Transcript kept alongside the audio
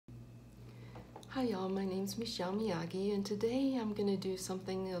Hi y'all, my name's Miyagi, and today I'm gonna do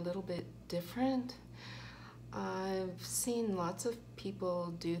something a little bit different. I've seen lots of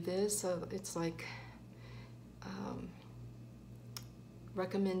people do this. It's like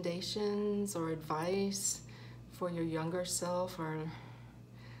recommendations or advice for your younger self, or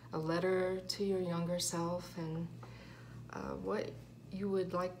a letter to your younger self, and what you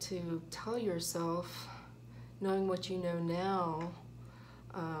would like to tell yourself, knowing what you know now,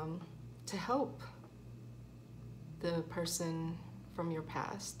 to help the person from your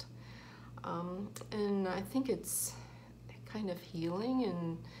past. And I think it's kind of healing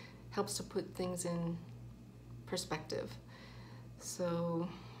and helps to put things in perspective. So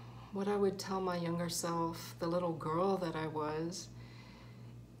what I would tell my younger self, the little girl that I was,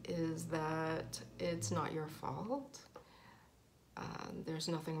 is that it's not your fault. There's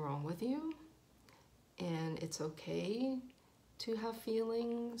nothing wrong with you, and it's okay to have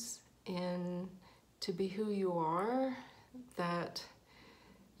feelings and to be who you are, that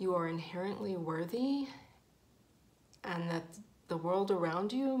you are inherently worthy, and that the world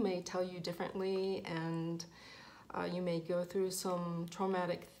around you may tell you differently, and you may go through some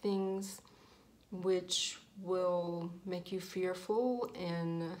traumatic things which will make you fearful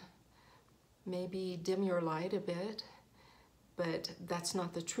and maybe dim your light a bit, but that's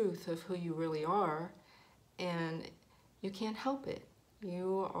not the truth of who you really are, and you can't help it.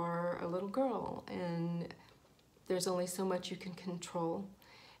 You are a little girl, and there's only so much you can control.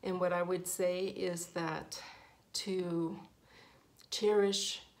 And what I would say is that to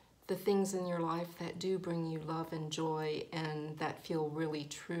cherish the things in your life that do bring you love and joy and that feel really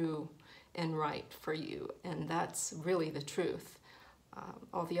true and right for you. And that's really the truth.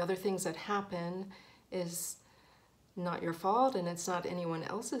 All the other things that happen is not your fault, and it's not anyone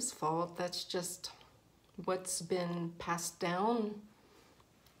else's fault. That's just what's been passed down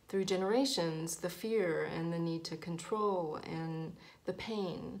through generations, the fear and the need to control and the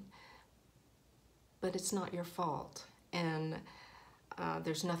pain. But it's not your fault, and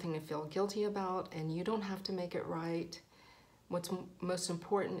there's nothing to feel guilty about, and you don't have to make it right. What's most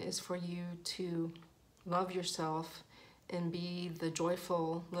important is for you to love yourself and be the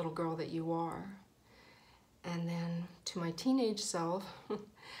joyful little girl that you are. And then to my teenage self,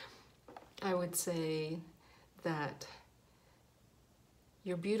 I would say that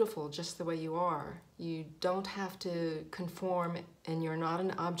you're beautiful just the way you are. You don't have to conform, and you're not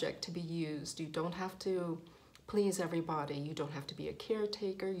an object to be used. You don't have to please everybody. You don't have to be a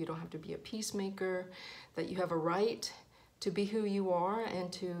caretaker. You don't have to be a peacemaker. That you have a right to be who you are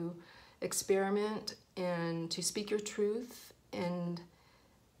and to experiment and to speak your truth, and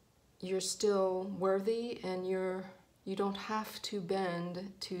you're still worthy, and you don't have to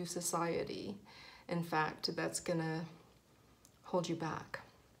bend to society. In fact, that's gonna hold you back.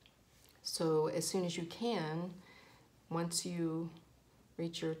 So as soon as you can, once you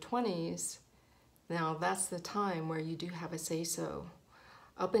reach your 20s, now that's the time where you do have a say-so.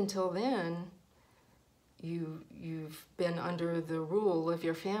 Up until then, you've been under the rule of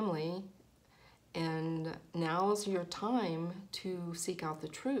your family, and now's your time to seek out the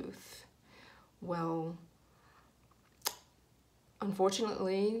truth. Well,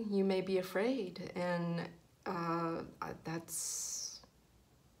 unfortunately, you may be afraid, and that's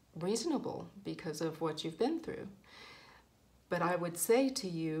reasonable because of what you've been through. But I would say to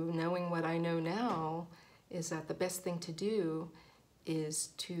you, knowing what I know now, is that the best thing to do is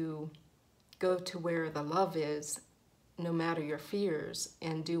to go to where the love is, no matter your fears,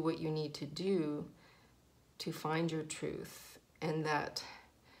 and do what you need to do to find your truth. And that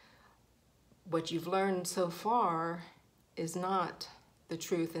what you've learned so far is not the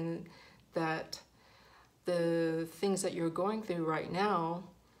truth, and that the things that you're going through right now,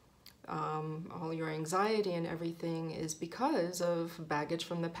 all your anxiety and everything, is because of baggage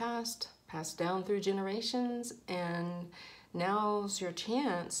from the past, passed down through generations, and now's your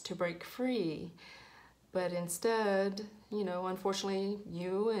chance to break free. But instead, you know, unfortunately,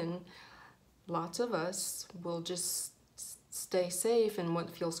 you and lots of us will just stay safe in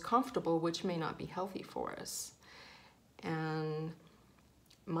what feels comfortable, which may not be healthy for us. And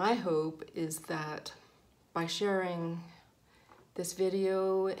my hope is that by sharing this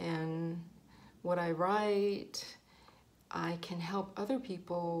video and what I write, I can help other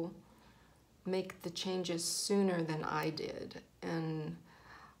people make the changes sooner than I did. And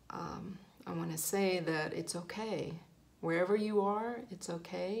I want to say that it's okay. Wherever you are, it's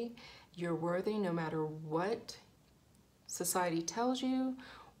okay. You're worthy no matter what society tells you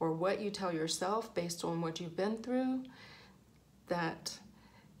or what you tell yourself based on what you've been through, that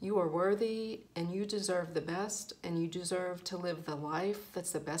You are worthy and you deserve the best, and you deserve to live the life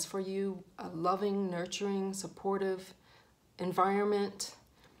that's the best for you, a loving, nurturing, supportive environment,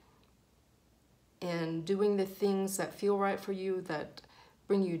 and doing the things that feel right for you, that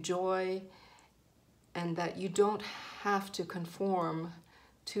bring you joy, and that you don't have to conform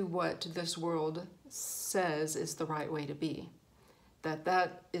to what this world says is the right way to be.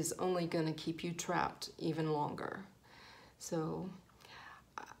 That is only going to keep you trapped even longer. So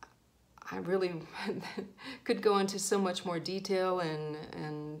I really could go into so much more detail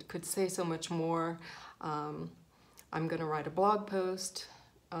and could say so much more. I'm going to write a blog post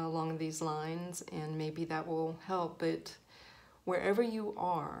along these lines, and maybe that will help. But wherever you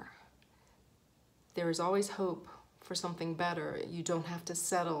are, there is always hope for something better. You don't have to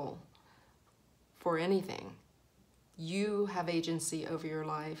settle for anything. You have agency over your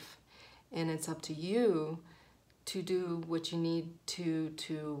life, and it's up to you to do what you need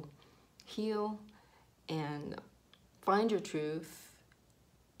to heal and find your truth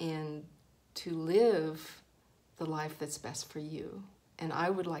and to live the life that's best for you. And I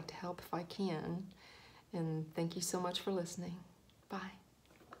would like to help if I can. And thank you so much for listening. Bye.